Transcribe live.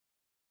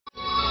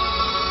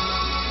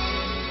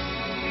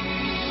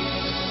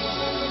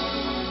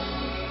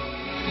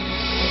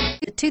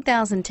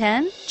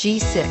2010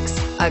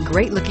 G6, a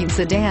great-looking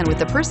sedan with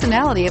the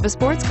personality of a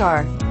sports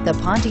car. The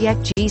Pontiac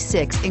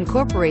G6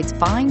 incorporates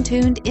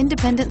fine-tuned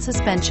independent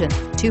suspension,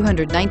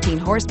 219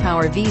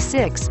 horsepower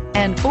V6,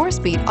 and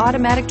 4-speed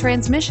automatic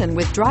transmission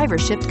with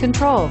driver-shift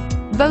control.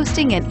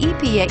 Boasting an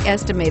EPA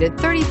estimated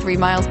 33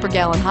 miles per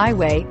gallon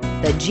highway,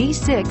 the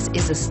G6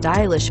 is a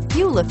stylish,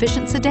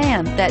 fuel-efficient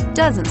sedan that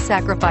doesn't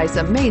sacrifice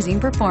amazing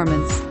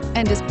performance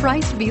and is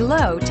priced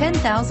below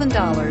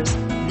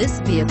 $10,000. This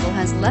vehicle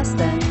has less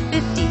than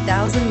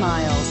 50,000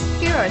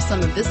 miles. Here are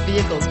some of this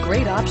vehicle's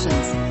great options: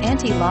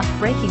 anti-lock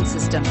braking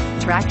system,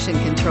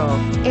 traction control,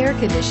 air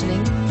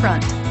conditioning,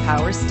 front,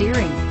 power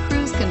steering,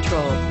 cruise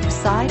control,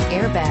 side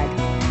airbag,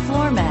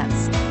 floor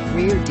mats,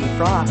 rear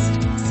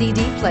defrost,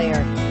 CD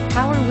player,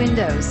 power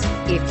windows.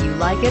 If you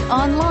like it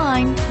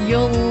online,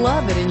 you'll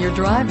love it in your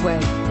driveway.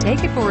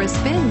 Take it for a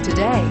spin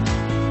today.